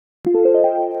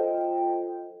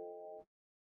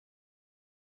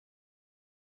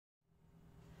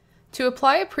To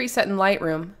apply a preset in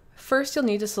Lightroom, first you'll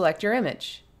need to select your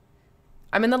image.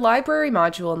 I'm in the Library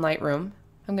module in Lightroom.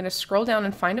 I'm going to scroll down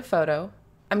and find a photo.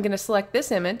 I'm going to select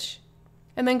this image,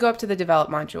 and then go up to the Develop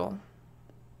module.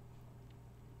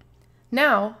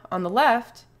 Now, on the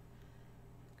left,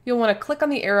 you'll want to click on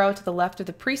the arrow to the left of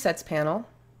the Presets panel,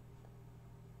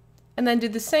 and then do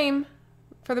the same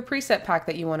for the preset pack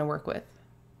that you want to work with.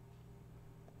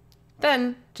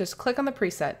 Then, just click on the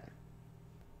preset.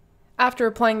 After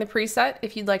applying the preset,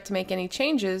 if you'd like to make any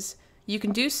changes, you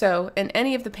can do so in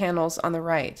any of the panels on the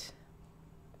right.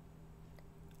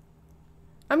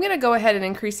 I'm going to go ahead and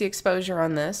increase the exposure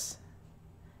on this,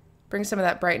 bring some of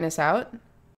that brightness out.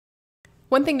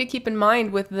 One thing to keep in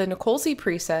mind with the Nicolesy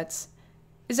presets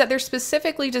is that they're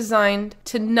specifically designed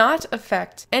to not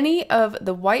affect any of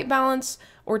the white balance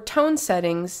or tone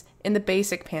settings in the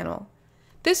basic panel.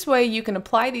 This way you can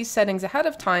apply these settings ahead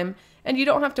of time and you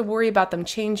don't have to worry about them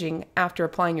changing after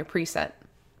applying your preset.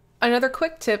 Another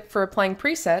quick tip for applying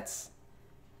presets: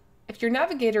 if your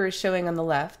navigator is showing on the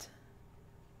left,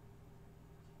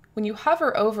 when you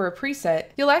hover over a preset,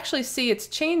 you'll actually see its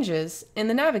changes in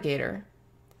the navigator.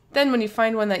 Then when you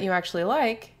find one that you actually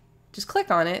like, just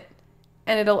click on it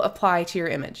and it'll apply to your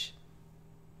image.